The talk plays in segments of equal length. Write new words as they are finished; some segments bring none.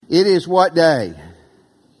It is what day?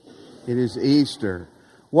 It is Easter.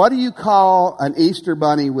 What do you call an Easter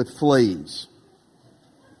bunny with fleas?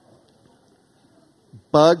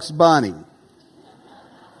 Bugs Bunny.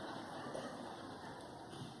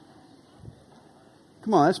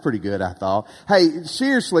 Come on, that's pretty good, I thought. Hey,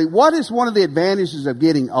 seriously, what is one of the advantages of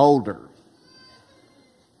getting older?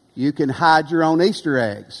 You can hide your own Easter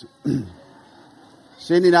eggs.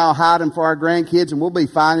 Cindy and I will hide them for our grandkids, and we'll be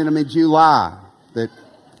finding them in July.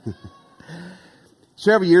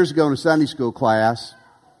 Several years ago in a Sunday school class,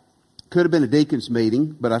 could have been a deacon's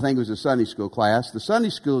meeting, but I think it was a Sunday school class. The Sunday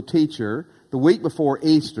school teacher, the week before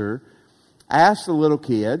Easter, asked the little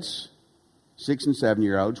kids, 6 and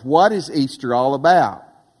 7-year-olds, what is Easter all about?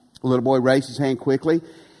 The little boy raised his hand quickly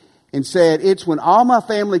and said, it's when all my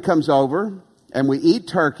family comes over and we eat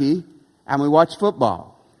turkey and we watch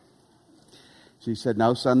football. She said,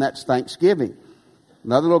 no, son, that's Thanksgiving.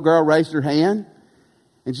 Another little girl raised her hand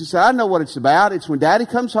and she said, I know what it's about. It's when Daddy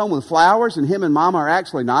comes home with flowers and him and Mama are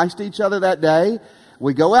actually nice to each other that day.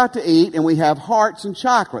 We go out to eat and we have hearts and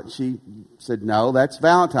chocolate. She said, no, that's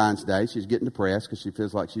Valentine's Day. She's getting depressed because she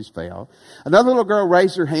feels like she's failed. Another little girl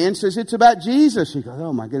raised her hand and says, it's about Jesus. She goes,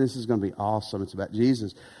 oh my goodness, this is going to be awesome. It's about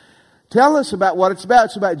Jesus. Tell us about what it's about.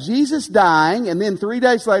 It's about Jesus dying, and then 3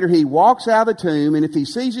 days later he walks out of the tomb, and if he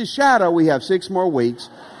sees his shadow, we have 6 more weeks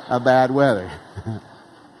of bad weather.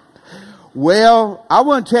 Well, I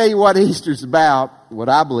want to tell you what Easter's about, what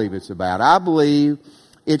I believe it's about. I believe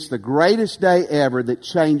it's the greatest day ever that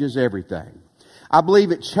changes everything. I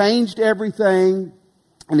believe it changed everything,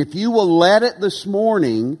 and if you will let it this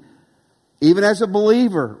morning, even as a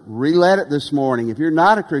believer, re-let it this morning. If you're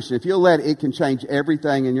not a Christian, if you'll let it, it can change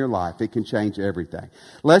everything in your life. It can change everything.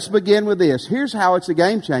 Let's begin with this. Here's how it's a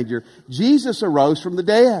game changer. Jesus arose from the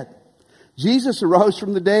dead. Jesus arose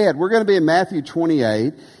from the dead. We're going to be in Matthew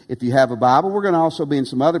 28. If you have a Bible, we're going to also be in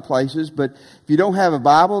some other places. But if you don't have a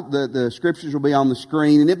Bible, the scriptures will be on the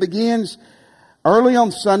screen. And it begins early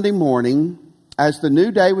on Sunday morning. As the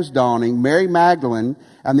new day was dawning, Mary Magdalene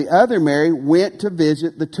and the other Mary went to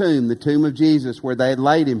visit the tomb of Jesus, where they had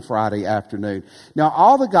laid him Friday afternoon. Now,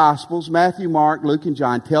 all the Gospels, Matthew, Mark, Luke, and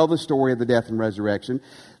John, tell the story of the death and resurrection.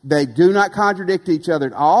 They do not contradict each other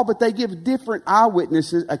at all, but they give different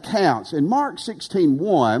eyewitnesses accounts. In Mark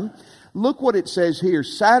 16:1, look what it says here.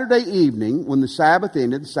 Saturday evening, when the Sabbath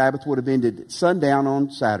ended, the Sabbath would have ended at sundown on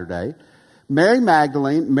Saturday, Mary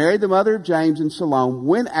Magdalene, Mary the mother of James, and Salome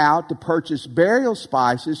went out to purchase burial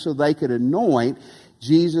spices so they could anoint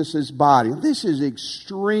Jesus' body. This is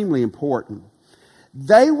extremely important.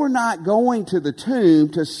 They were not going to the tomb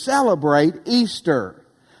to celebrate Easter,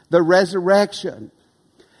 the resurrection.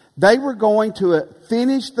 They were going to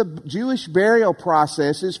finish the Jewish burial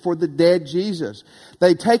processes for the dead Jesus.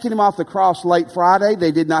 They'd taken him off the cross late Friday.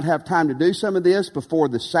 They did not have time to do some of this before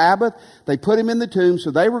the Sabbath. They put him in the tomb,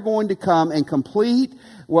 so they were going to come and complete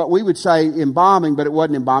what we would say embalming, but it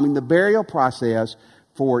wasn't embalming, the burial process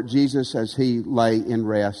for Jesus as he lay in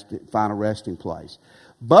rest, final resting place.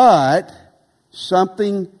 But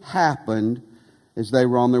something happened as they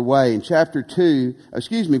were on their way. In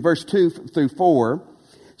verse 2 through 4,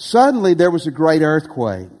 suddenly there was a great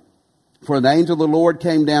earthquake, for an angel of the Lord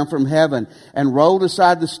came down from heaven and rolled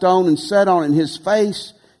aside the stone and sat on it, and his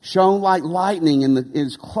face shone like lightning, and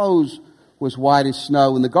his clothes was white as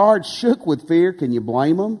snow. And the guards shook with fear. Can you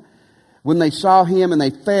blame them? When they saw him, and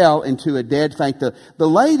they fell into a dead faint. The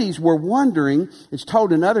ladies were wondering, it's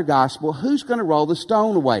told in another gospel, who's going to roll the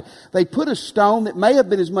stone away? They put a stone that may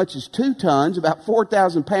have been as much as 2 tons, about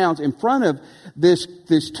 4,000 pounds, in front of this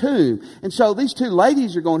tomb. And so these 2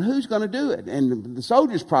 ladies are going, who's going to do it? And the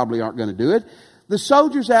soldiers probably aren't going to do it. The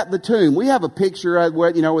soldiers at the tomb, we have a picture of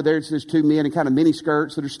where there's 2 men in kind of mini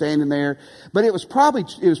skirts that are standing there. But it was probably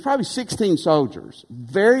 16 soldiers,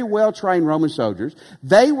 very well trained Roman soldiers.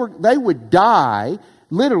 They would die,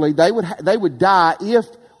 literally, they would die if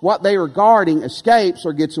what they were guarding escapes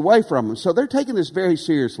or gets away from them. So they're taking this very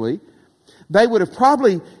seriously. They would have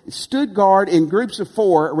probably stood guard in groups of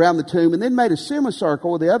 4 around the tomb and then made a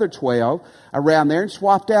semicircle with the other 12 around there and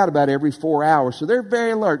swapped out about every 4 hours. So they're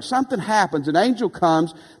very alert. Something happens. An angel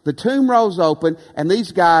comes. The tomb rolls open, and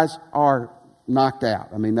these guys are knocked out.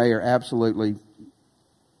 I mean, they are absolutely,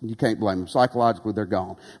 you can't blame them. Psychologically, they're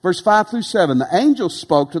gone. Verse 5 through 7, the angel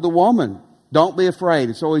spoke to the woman. Don't be afraid.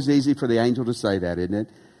 It's always easy for the angel to say that, isn't it?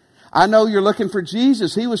 I know you're looking for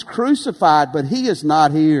Jesus. He was crucified, but he is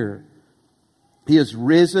not here. He is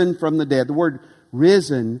risen from the dead. The word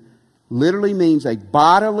risen literally means a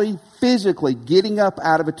bodily, physically getting up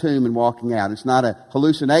out of a tomb and walking out. It's not a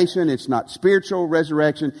hallucination. It's not spiritual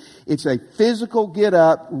resurrection. It's a physical get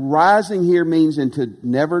up. Rising here means and to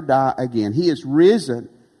never die again. He is risen.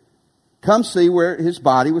 Come see where his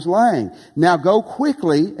body was laying. Now go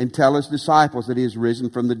quickly and tell his disciples that he is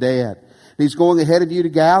risen from the dead. He's going ahead of you to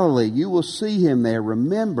Galilee. You will see him there.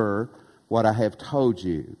 Remember what I have told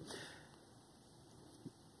you.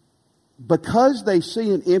 Because they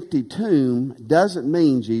see an empty tomb doesn't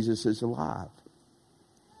mean Jesus is alive.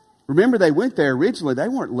 Remember, they went there originally. They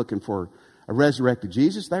weren't looking for a resurrected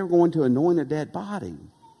Jesus. They were going to anoint a dead body.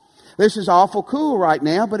 This is awful cool right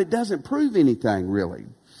now, but it doesn't prove anything, really.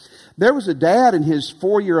 There was a dad and his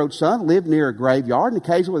 4-year-old son lived near a graveyard, and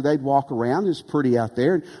occasionally they'd walk around. It's pretty out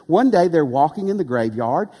there. And one day they're walking in the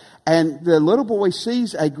graveyard, and the little boy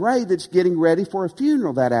sees a grave that's getting ready for a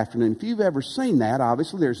funeral that afternoon. If you've ever seen that,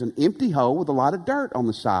 obviously there's an empty hole with a lot of dirt on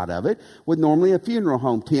the side of it, with normally a funeral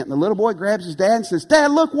home tent. And the little boy grabs his dad and says, "Dad,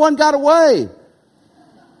 look, one got away."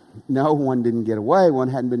 No, one didn't get away. One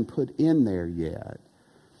hadn't been put in there yet.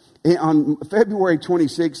 On February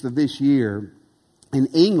 26th of this year, in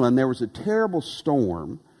England, there was a terrible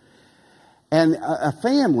storm, and a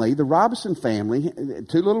family, the Robinson family,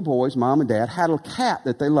 2 little boys, mom and dad, had a cat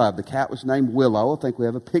that they loved. The cat was named Willow. I think we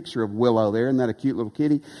have a picture of Willow there. Isn't that a cute little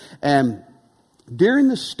kitty? And during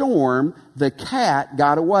the storm, the cat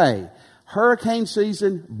got away. Hurricane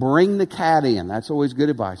season, bring the cat in. That's always good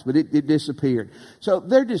advice. But it disappeared. So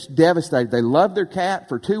they're just devastated. They love their cat.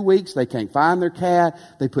 For 2 weeks, they can't find their cat.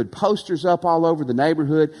 They put posters up all over the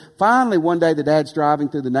neighborhood. Finally, one day, the dad's driving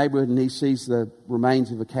through the neighborhood and he sees the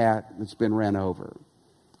remains of a cat that's been ran over.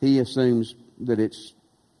 He assumes that it's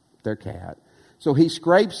their cat. So he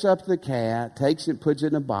scrapes up the cat, takes it, puts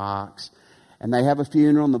it in a box, and they have a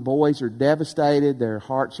funeral, and the boys are devastated. Their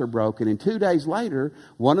hearts are broken. And 2 days later,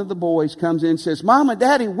 one of the boys comes in and says, "Mama,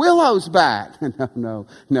 Daddy, Willow's back." No.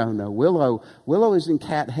 Willow is in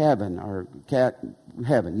cat heaven, or cat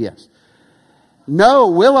heaven, yes. No,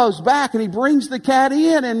 Willow's back, and he brings the cat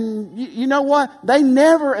in. And you know what? They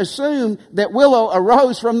never assumed that Willow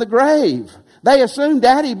arose from the grave. They assumed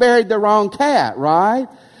Daddy buried the wrong cat, right?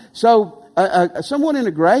 So someone in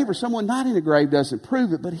a grave or someone not in a grave doesn't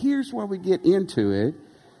prove it, but here's where we get into it.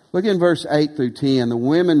 Look in verse 8 through 10. The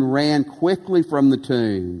women ran quickly from the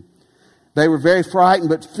tomb. They were very frightened,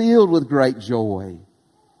 but filled with great joy.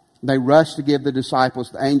 They rushed to give the disciples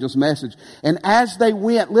the angel's message. And as they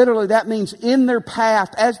went, literally that means in their path,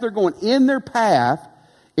 as they're going in their path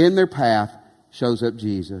shows up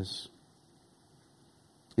Jesus.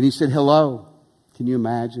 And he said, "Hello." Can you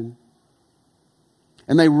imagine?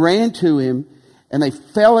 And they ran to him, and they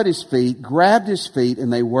fell at his feet, grabbed his feet,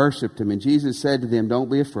 and they worshiped him. And Jesus said to them, "Don't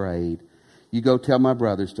be afraid. You go tell my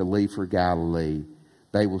brothers to leave for Galilee.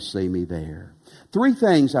 They will see me there." 3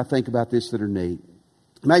 things I think about this that are neat.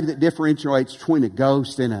 Maybe that differentiates between a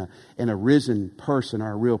ghost and a risen person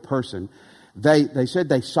or a real person. They said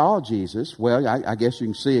they saw Jesus. Well, I guess you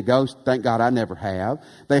can see a ghost. Thank God I never have.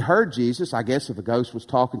 They heard Jesus. I guess if a ghost was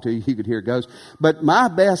talking to you, you could hear a ghost. But my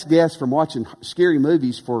best guess from watching scary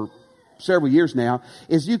movies for several years now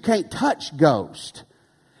is you can't touch ghosts.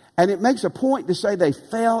 And it makes a point to say they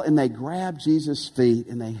fell and they grabbed Jesus' feet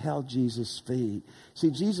and they held Jesus' feet. See,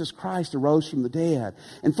 Jesus Christ arose from the dead.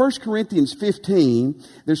 In 1 Corinthians 15,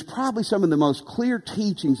 there's probably some of the most clear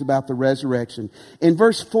teachings about the resurrection. In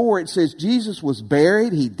verse 4, it says, Jesus was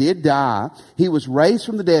buried. He did die. He was raised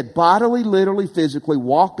from the dead, bodily, literally, physically,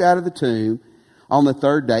 walked out of the tomb on the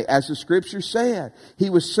 3rd day, as the Scripture said. He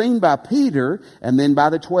was seen by Peter and then by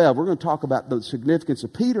the 12. We're going to talk about the significance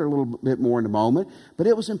of Peter a little bit more in a moment. But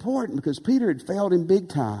it was important because Peter had failed him big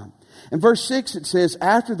time. In verse 6 it says,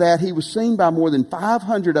 after that he was seen by more than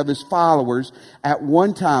 500 of his followers at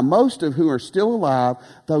one time, most of whom are still alive,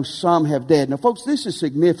 though some have died. Now folks, this is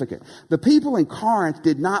significant. The people in Corinth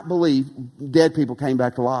did not believe dead people came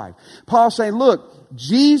back alive. Paul's saying, look,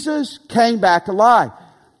 Jesus came back alive.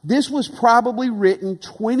 This was probably written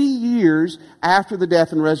 20 years after the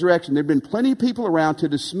death and resurrection. There have been plenty of people around to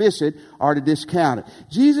dismiss it or to discount it.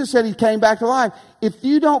 Jesus said he came back to life. If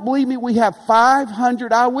you don't believe me, we have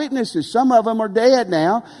 500 eyewitnesses. Some of them are dead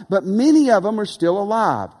now, but many of them are still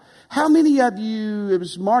alive. How many of you, it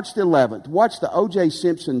was March the 11th, watched the O.J.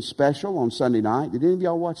 Simpson special on Sunday night? Did any of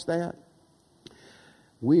y'all watch that?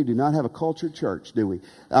 We do not have a cultured church, do we?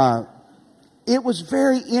 It was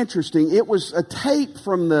very interesting. It was a tape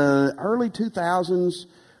from the early 2000s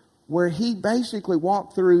where he basically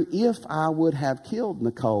walked through if I would have killed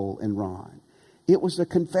Nicole and Ron. It was a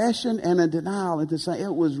confession and a denial at the same.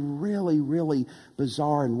 It was really, really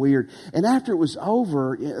bizarre and weird. And after it was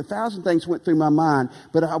over, 1,000 things went through my mind.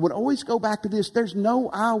 But I would always go back to this. There's no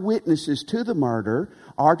eyewitnesses to the murder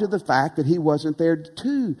or to the fact that he wasn't there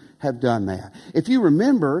to have done that. If you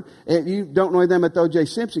remember, if you don't know anything about the O.J.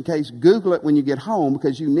 Simpson case, Google it when you get home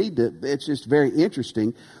because you need to. It's just very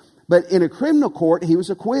interesting. But in a criminal court, he was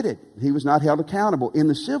acquitted. He was not held accountable. In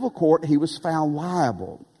the civil court, he was found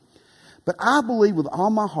liable. But I believe with all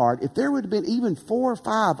my heart, if there would have been even 4 or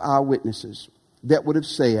 5 eyewitnesses that would have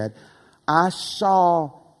said, I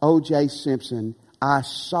saw O.J. Simpson, I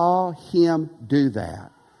saw him do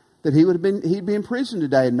that, that he'd be in prison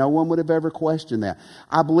today and no one would have ever questioned that.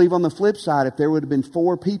 I believe on the flip side, if there would have been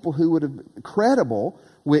 4 people who would have, credible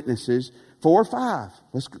witnesses, 4 or 5,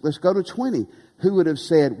 let's go to 20, who would have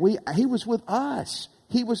said, he was with us.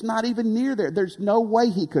 He was not even near there. There's no way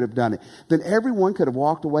he could have done it. Then everyone could have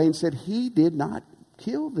walked away and said, he did not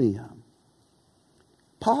kill them.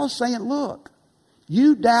 Paul's saying, look,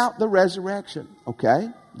 you doubt the resurrection. Okay,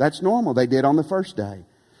 that's normal. They did on the first day.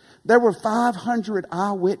 There were 500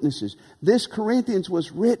 eyewitnesses. This Corinthians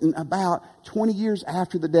was written about 20 years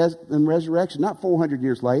after the death and resurrection, not 400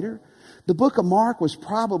 years later. The book of Mark was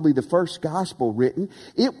probably the first gospel written.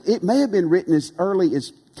 It may have been written as early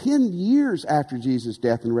as 10 years after Jesus'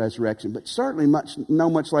 death and resurrection, but certainly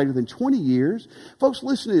much later than 20 years. Folks,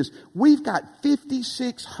 listen to this. We've got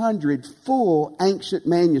 5,600 full ancient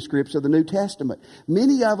manuscripts of the New Testament.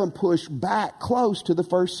 Many of them push back close to the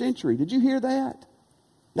first century. Did you hear that?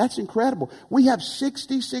 That's incredible. We have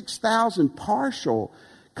 66,000 partial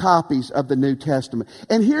copies of the New Testament.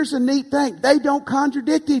 And here's the neat thing. They don't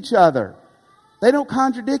contradict each other. They don't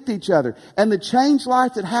contradict each other. And the changed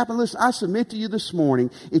life that happened, listen, I submit to you this morning,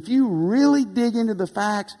 if you really dig into the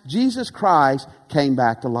facts, Jesus Christ came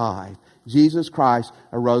back to life. Jesus Christ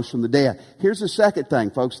arose from the dead. Here's the second thing,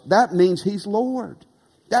 folks. That means He's Lord.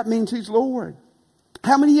 That means He's Lord.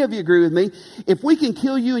 How many of you agree with me? If we can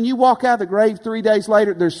kill you and you walk out of the grave 3 days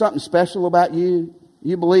later, there's something special about you.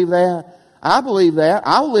 You believe that? I believe that.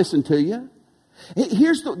 I'll listen to you.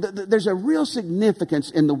 There's a real significance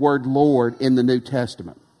in the word Lord in the New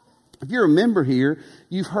Testament. If you're a member here,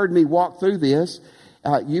 you've heard me walk through this.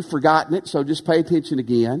 You've forgotten it, so just pay attention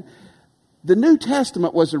again. The New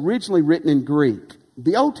Testament was originally written in Greek.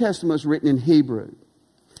 The Old Testament was written in Hebrew.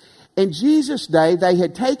 In Jesus' day, they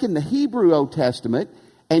had taken the Hebrew Old Testament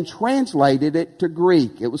and translated it to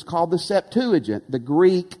Greek. It was called the Septuagint, the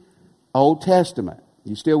Greek Old Testament.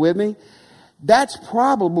 You still with me? That's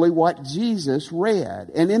probably what Jesus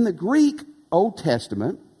read. And in the Greek Old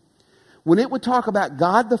Testament, when it would talk about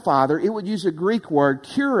God the Father, it would use a Greek word,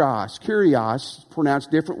 kurios,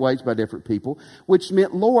 pronounced different ways by different people, which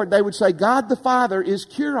meant Lord. They would say God the Father is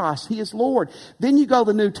kurios, He is Lord. Then you go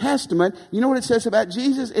to the New Testament, you know what it says about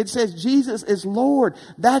Jesus? It says Jesus is Lord.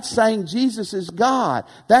 That's saying Jesus is God.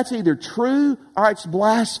 That's either true or it's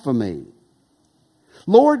blasphemy.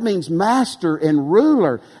 Lord means master and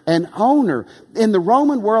ruler and owner. In the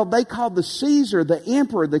Roman world, they called the Caesar, the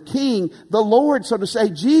emperor, the king, the Lord. So to say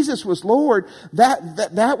Jesus was Lord,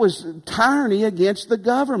 that was tyranny against the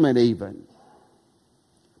government even.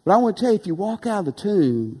 But I want to tell you, if you walk out of the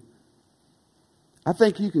tomb, I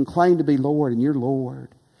think you can claim to be Lord and you're Lord.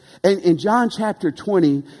 And in John chapter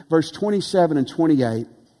 20, verse 27 and 28,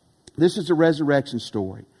 this is a resurrection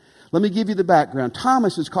story. Let me give you the background.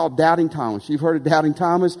 Thomas is called Doubting Thomas. You've heard of Doubting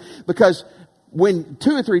Thomas? Because when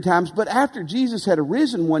 2 or 3 times, but after Jesus had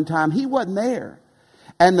arisen one time, he wasn't there.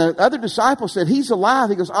 And the other disciple said, He's alive.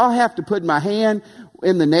 He goes, I'll have to put my hand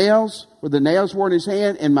in the nails, where the nails were in his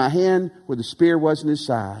hand, and my hand where the spear was in his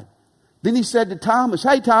side. Then he said to Thomas,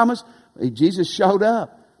 hey Thomas, Jesus showed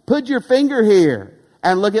up. Put your finger here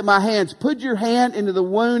and look at my hands. Put your hand into the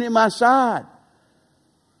wound in my side.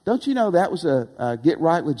 Don't you know that was a get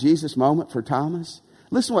right with Jesus moment for Thomas?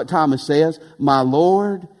 Listen to what Thomas says, my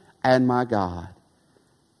Lord and my God.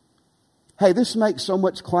 Hey, this makes so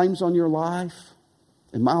much claims on your life,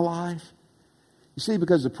 in my life. You see,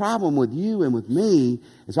 because the problem with you and with me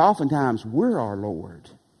is oftentimes we're our Lord.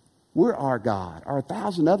 We're our God, or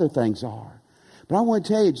 1,000 other things are. But I want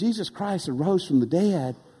to tell you, Jesus Christ arose from the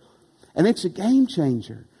dead, and it's a game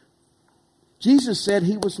changer. Jesus said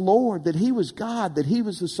He was Lord, that He was God, that He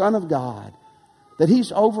was the Son of God, that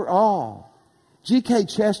He's over all. G.K.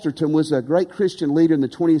 Chesterton was a great Christian leader in the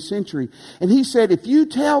 20th century, and he said, if you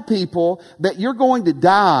tell people that you're going to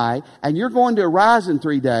die and you're going to arise in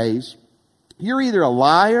 3 days, you're either a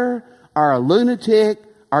liar or a lunatic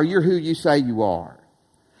or you're who you say you are.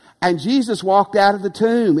 And Jesus walked out of the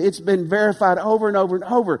tomb. It's been verified over and over and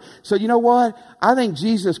over. So you know what? I think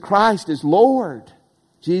Jesus Christ is Lord.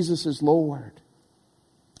 Jesus is Lord.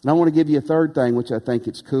 And I want to give you a third thing, which I think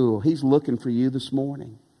it's cool. He's looking for you this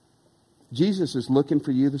morning. Jesus is looking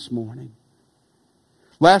for you this morning.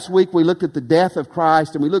 Last week we looked at the death of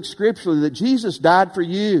Christ, and we looked scripturally that Jesus died for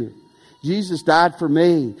you. Jesus died for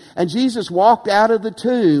me. And Jesus walked out of the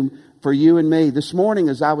tomb for you and me. This morning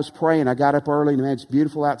as I was praying, I got up early, and man, it's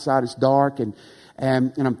beautiful outside. It's dark, and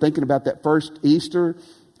And I'm thinking about that first Easter.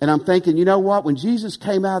 And I'm thinking, you know what? When Jesus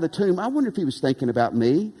came out of the tomb, I wonder if he was thinking about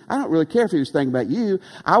me. I don't really care if he was thinking about you.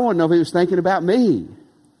 I want to know if he was thinking about me.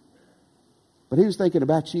 But he was thinking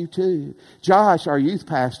about you too. Josh, our youth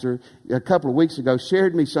pastor, a couple of weeks ago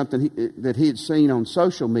shared me something that he had seen on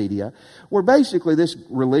social media, where basically this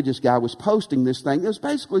religious guy was posting this thing. It was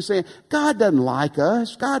basically saying, God doesn't like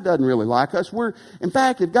us. God doesn't really like us. In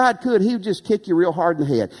fact, if God could, he would just kick you real hard in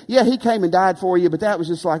the head. Yeah, he came and died for you, but that was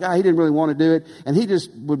just like, he didn't really want to do it. And he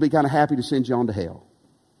just would be kind of happy to send you on to hell.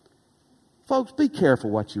 Folks, be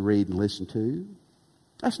careful what you read and listen to.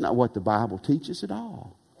 That's not what the Bible teaches at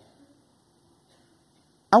all.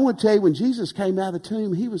 I want to tell you, when Jesus came out of the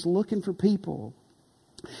tomb, he was looking for people.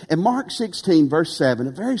 In Mark 16, verse 7,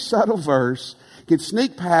 a very subtle verse, could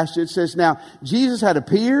sneak past it. It says, now, Jesus had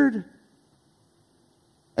appeared. And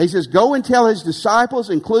he says, go and tell his disciples,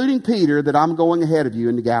 including Peter, that I'm going ahead of you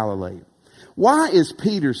into Galilee. Why is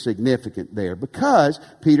Peter significant there? Because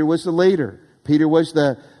Peter was the leader. Peter was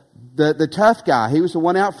the tough guy. He was the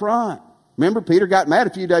one out front. Remember, Peter got mad a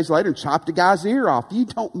few days later and chopped a guy's ear off. You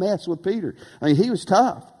don't mess with Peter. I mean, he was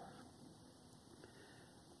tough.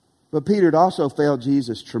 But Peter had also failed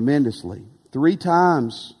Jesus tremendously. 3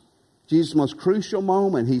 times, Jesus' most crucial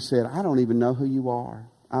moment, he said, I don't even know who you are.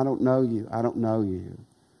 I don't know you. I don't know you.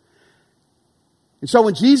 And so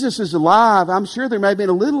when Jesus is alive, I'm sure there may have been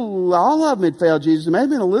all of them had failed Jesus. There may have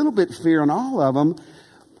been a little bit of fear in all of them.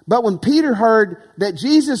 But when Peter heard that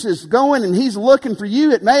Jesus is going and he's looking for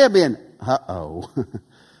you, it may have been, uh-oh.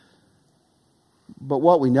 But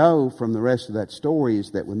what we know from the rest of that story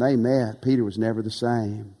is that when they met, Peter was never the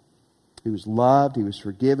same. He was loved, he was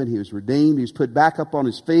forgiven, he was redeemed, he was put back up on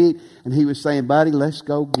his feet, and he was saying, buddy, let's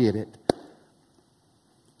go get it.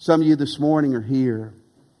 Some of you this morning are here,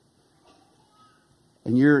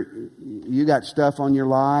 and you got stuff on your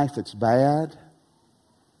life that's bad.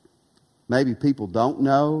 Maybe people don't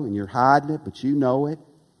know, and you're hiding it, but you know it.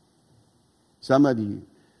 Some of you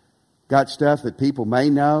got stuff that people may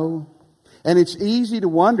know. And it's easy to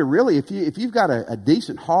wonder, really, if you've got a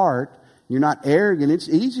decent heart, you're not arrogant, it's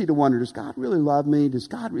easy to wonder, does God really love me?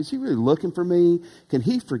 Is he really looking for me? Can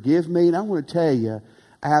he forgive me? And I want to tell you,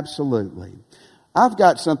 absolutely. I've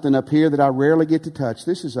got something up here that I rarely get to touch.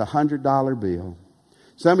 This is a $100 bill.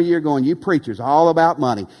 Some of you are going, you preachers, all about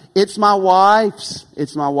money. It's my wife's.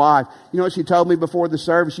 It's my wife. You know what she told me before the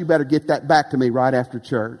service? You better get that back to me right after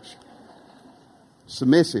church.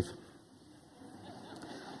 Submissive.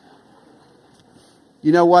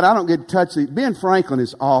 You know what? I don't get to touch these. Ben Franklin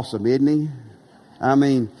is awesome, isn't he? I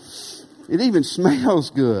mean, it even smells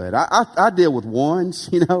good. I deal with ones,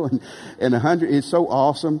 and 100. It's so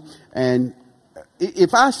awesome. And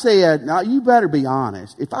if I said, now you better be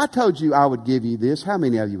honest. If I told you I would give you this, how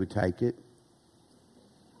many of you would take it?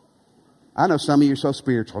 I know some of you are so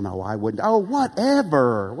spiritual. No, I wouldn't. Oh,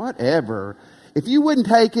 whatever. If you wouldn't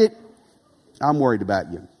take it, I'm worried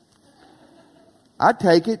about you. I'd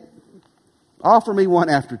take it. Offer me one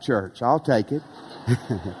after church. I'll take it.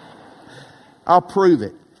 I'll prove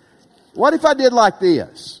it. What if I did like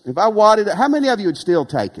this? If I wadded it, how many of you would still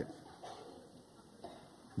take it?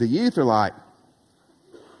 The youth are like,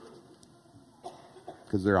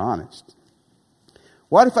 because they're honest.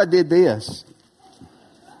 What if I did this?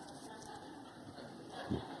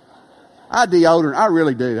 I deodorant. I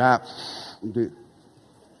really do. I do.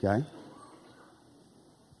 Okay.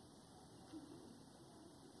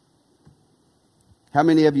 How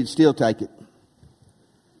many of you would still take it?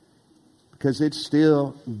 Because it's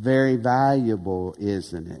still very valuable,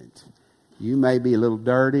 isn't it? You may be a little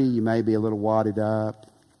dirty. You may be a little wadded up.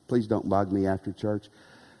 Please don't bug me after church.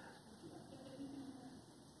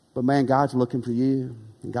 But man, God's looking for you.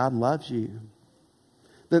 And God loves you.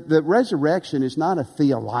 The resurrection is not a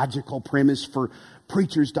theological premise for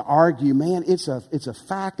preachers to argue. Man, it's a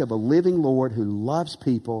fact of a living Lord who loves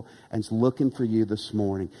people and is looking for you this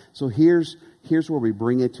morning. So here's where we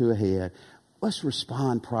bring it to a head. Let's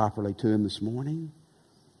respond properly to him this morning.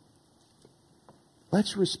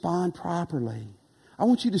 Let's respond properly. I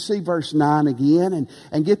want you to see verse 9 again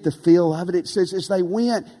and get the feel of it. It says, as they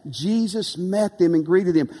went, Jesus met them and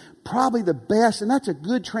greeted them. Probably the best, and that's a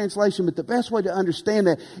good translation, but the best way to understand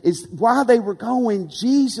that is while they were going,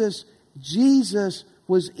 Jesus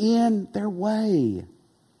was in their way.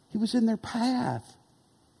 He was in their path.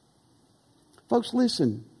 Folks,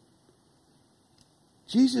 listen.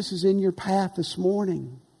 Jesus is in your path this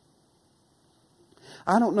morning.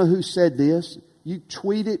 I don't know who said this. You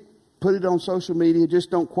tweet it, put it on social media.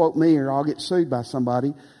 Just don't quote me or I'll get sued by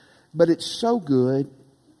somebody. But it's so good.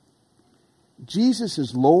 Jesus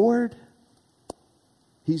is Lord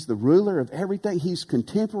He's the ruler of everything. He's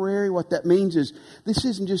contemporary. What that means is this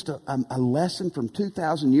isn't just a lesson from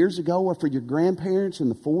 2,000 years ago or for your grandparents in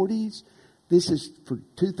the 40s. This is for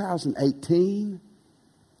 2018.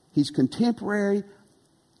 He's contemporary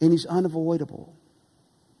and he's unavoidable.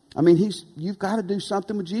 I mean, you've got to do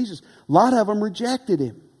something with Jesus. A lot of them rejected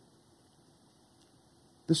him.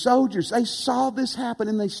 The soldiers, they saw this happen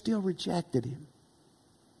and they still rejected him.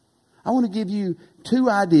 I want to give you two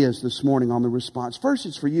ideas this morning on the response. First,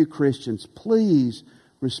 it's for you Christians. Please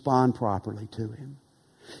respond properly to him.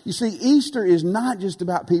 You see, Easter is not just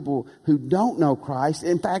about people who don't know Christ.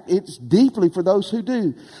 In fact, it's deeply for those who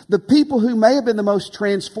do. The people who may have been the most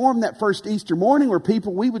transformed that first Easter morning were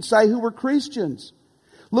people we would say who were Christians.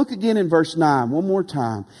 Look again in verse 9, one more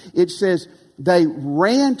time. It says, they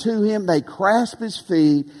ran to him, they grasped his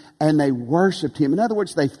feet, and they worshiped him. In other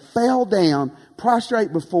words, they fell down,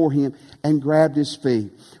 prostrate before him, and grabbed his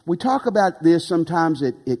feet. We talk about this sometimes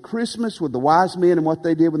at Christmas with the wise men and what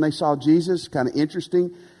they did when they saw Jesus. Kind of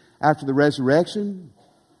interesting after the resurrection.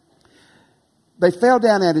 They fell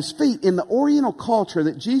down at his feet. In the Oriental culture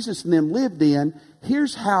that Jesus and them lived in,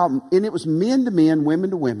 here's how, and it was men to men,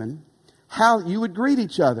 women to women, how you would greet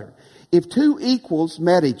each other. If two equals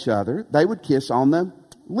met each other, they would kiss on the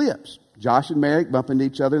lips. Josh and Merrick bump into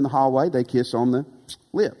each other in the hallway. They kiss on the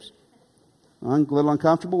lips. I'm a little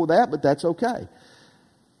uncomfortable with that, but that's okay.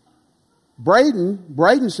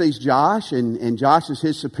 Braden sees Josh, and Josh is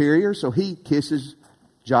his superior, so he kisses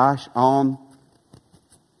Josh on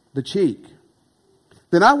the cheek.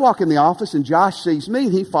 Then I walk in the office, and Josh sees me,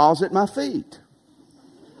 and he falls at my feet.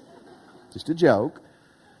 Just a joke.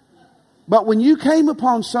 But when you came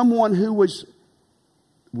upon someone who was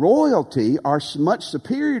royalty or much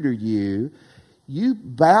superior to you, you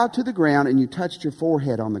bowed to the ground and you touched your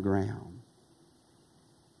forehead on the ground.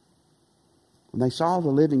 When they saw the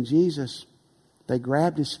living Jesus, they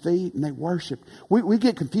grabbed his feet and they worshiped. We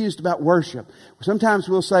get confused about worship. Sometimes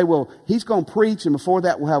we'll say, well, he's going to preach and before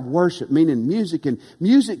that we'll have worship, meaning music. And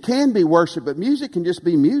music can be worship, but music can just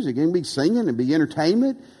be music. It can be singing and be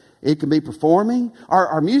entertainment. It can be performing.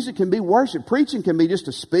 Our music can be worship. Preaching can be just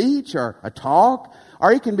a speech or a talk.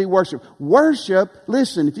 Or it can be worship. Worship,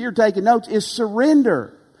 listen, if you're taking notes, is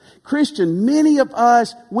surrender. Christian, many of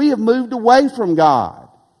us, we have moved away from God.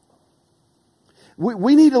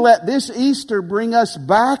 We need to let this Easter bring us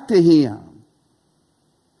back to him.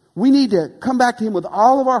 We need to come back to him with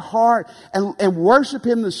all of our heart and worship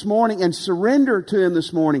him this morning and surrender to him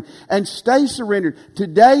this morning and stay surrendered.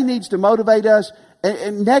 Today needs to motivate us.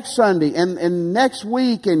 And next Sunday and next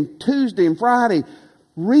week and Tuesday and Friday,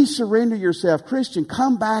 resurrender yourself. Christian,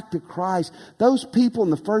 come back to Christ. Those people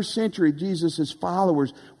in the first century, Jesus'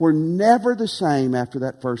 followers, were never the same after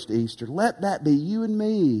that first Easter. Let that be you and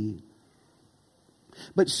me.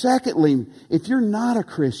 But secondly, if you're not a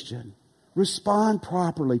Christian, respond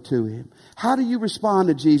properly to him. How do you respond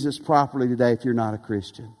to Jesus properly today if you're not a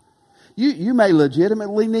Christian? You may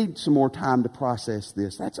legitimately need some more time to process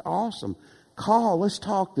this. That's awesome. Call. Let's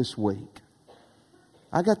talk this week.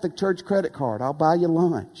 I got the church credit card. I'll buy you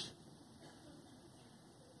lunch.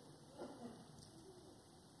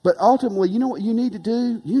 But ultimately, you know what you need to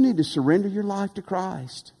do? You need to surrender your life to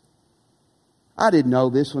Christ. I didn't know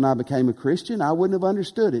this when I became a Christian. I wouldn't have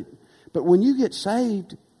understood it. But when you get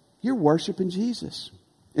saved, you're worshiping Jesus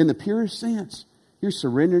in the purest sense. You're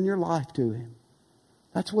surrendering your life to him.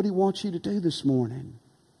 That's what he wants you to do this morning.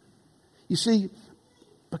 You see,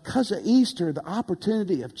 because of Easter, the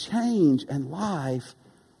opportunity of change and life,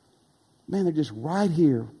 man, they're just right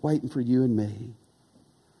here waiting for you and me.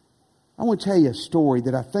 I want to tell you a story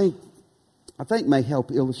that I think may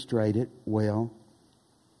help illustrate it well.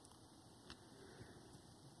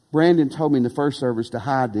 Brandon told me in the first service to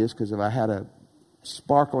hide this because if I had a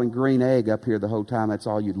sparkling green egg up here the whole time, that's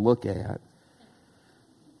all you'd look at.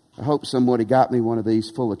 I hope somebody got me one of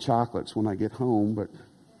these full of chocolates when I get home, but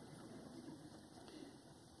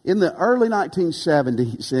in the early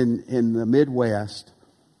 1970s in the Midwest,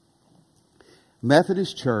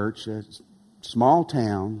 Methodist Church, a small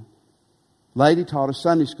town, lady taught a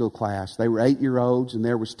Sunday school class. They were 8-year-olds and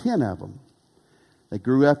there was 10 of them. They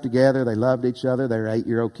grew up together. They loved each other. They were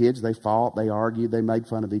 8-year-old kids. They fought. They argued. They made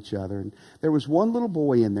fun of each other. And there was one little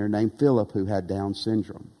boy in there named Philip who had Down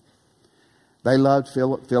syndrome. They loved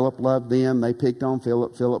Philip. Philip loved them. They picked on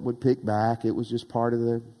Philip. Philip would pick back. It was just part of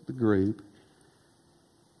the group.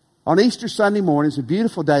 On Easter Sunday morning, it's a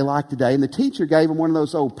beautiful day like today, and the teacher gave them one of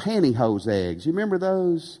those old pantyhose eggs. You remember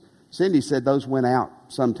those? Cindy said those went out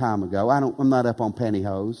some time ago. I'm not up on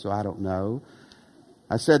pantyhose, so I don't know.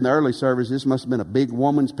 I said in the early service, this must have been a big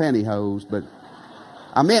woman's pantyhose, but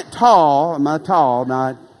I meant tall. I'm not tall,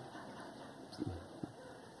 not.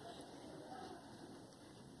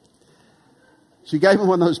 She gave him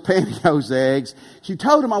one of those pantyhose eggs. She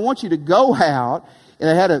told him, I want you to go out, and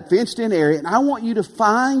they had a fenced-in area, and I want you to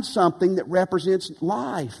find something that represents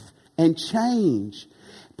life and change.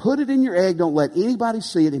 Put it in your egg. Don't let anybody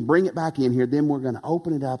see it, and bring it back in here. Then we're going to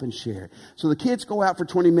open it up and share it. So the kids go out for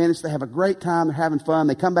 20 minutes. They have a great time. They're having fun.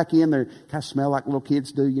 They come back in. They kind of smell like little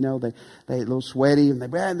kids do, you know. They a little sweaty, and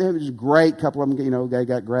they're just great. A couple of them, you know, they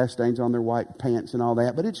got grass stains on their white pants and all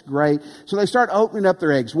that. But it's great. So they start opening up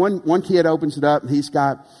their eggs. One kid opens it up, and he's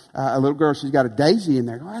got a little girl. She's got a daisy in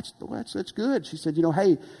there. Oh, that's good. She said, you know,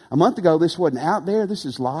 hey, a month ago this wasn't out there. This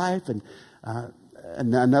is life. And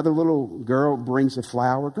another little girl brings a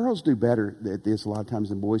flower. Girls do better at this a lot of times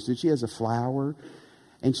than boys do. She has a flower.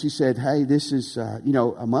 And she said, hey, this is, you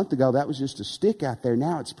know, a month ago that was just a stick out there.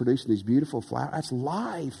 Now it's producing these beautiful flowers. That's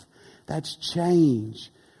life. That's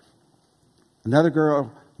change. Another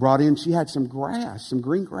girl brought in, she had some grass, some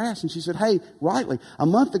green grass. And she said, hey, Rightly, a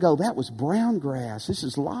month ago that was brown grass. This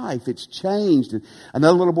is life. It's changed. And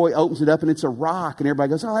another little boy opens it up, and it's a rock. And everybody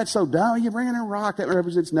goes, oh, that's so dumb. You're bringing a rock. That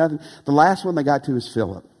represents nothing. The last one they got to is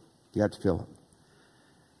Philip. He got to Philip.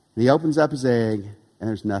 And he opens up his egg, and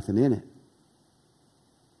there's nothing in it.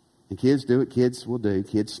 And kids do what kids will do.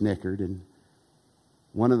 Kids snickered. And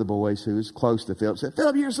one of the boys who was close to Philip said,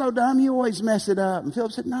 Philip, you're so dumb. You always mess it up. And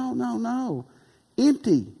Philip said, no.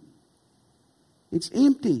 Empty. It's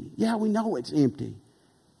empty. Yeah, we know it's empty.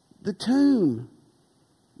 The tomb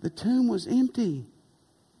was empty.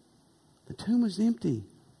 The tomb was empty.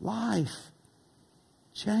 Life.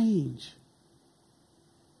 Change.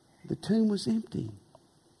 The tomb was empty.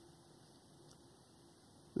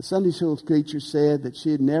 The Sunday school teacher said that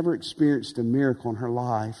she had never experienced a miracle in her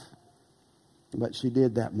life, but she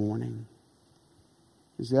did that morning.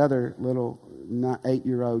 As the other little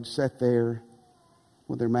 8-year-old sat there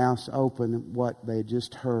with their mouths open at what they had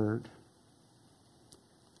just heard.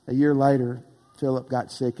 A year later, Philip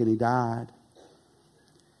got sick and he died.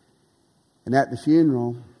 And at the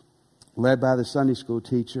funeral, led by the Sunday school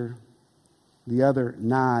teacher, the other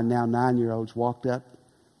 9-year-olds walked up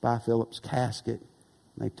by Philip's casket.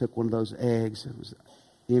 And they took one of those eggs that was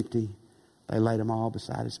empty. They laid them all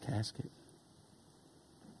beside his casket.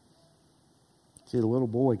 See, the little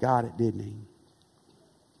boy got it, didn't he?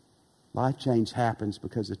 Life change happens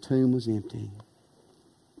because the tomb was empty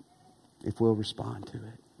if we'll respond to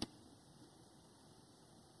it.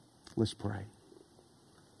 Let's pray.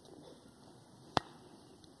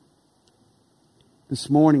 This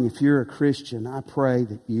morning, if you're a Christian, I pray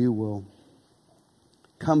that you will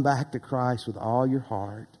come back to Christ with all your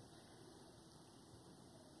heart.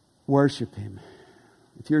 Worship Him.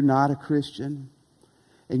 If you're not a Christian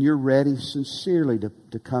and you're ready sincerely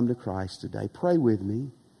to come to Christ today, pray with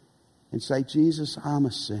me. And say, Jesus, I'm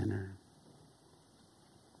a sinner.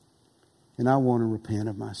 And I want to repent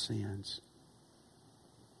of my sins.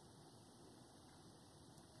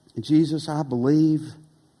 And Jesus, I believe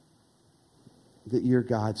that you're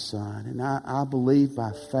God's Son. And I believe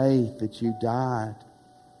by faith that you died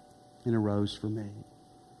and arose for me.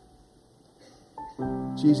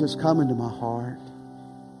 Jesus, come into my heart.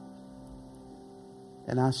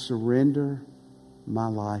 And I surrender my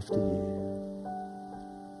life to you.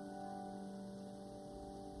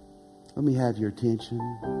 Let me have your attention.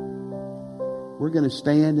 We're going to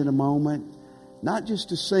stand in a moment, not just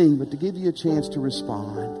to sing, but to give you a chance to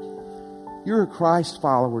respond. You're a Christ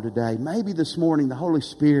follower today. Maybe this morning the Holy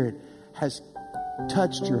Spirit has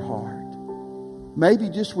touched your heart. Maybe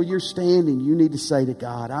just where you're standing, you need to say to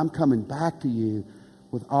God, I'm coming back to you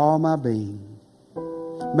with all my being.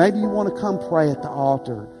 Maybe you want to come pray at the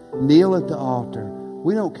altar, kneel at the altar.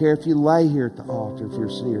 We don't care if you lay here at the altar if you're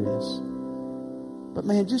serious. But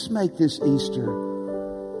man, just make this Easter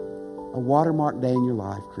a watermark day in your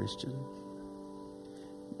life, Christian.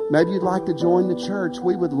 Maybe you'd like to join the church.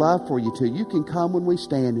 We would love for you to. You can come when we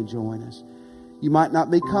stand and join us. You might not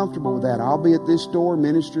be comfortable with that. I'll be at this door.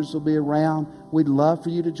 Ministers will be around. We'd love for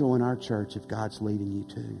you to join our church if God's leading you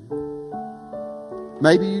to.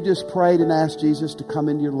 Maybe you just prayed and asked Jesus to come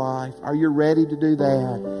into your life. Are you ready to do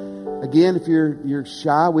that? Again, if you're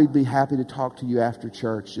shy, we'd be happy to talk to you after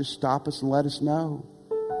church. Just stop us and let us know.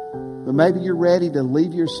 But maybe you're ready to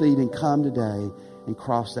leave your seat and come today and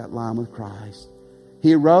cross that line with Christ.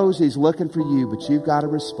 He arose. He's looking for you, but you've got to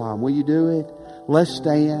respond. Will you do it? Let's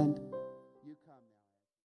stand.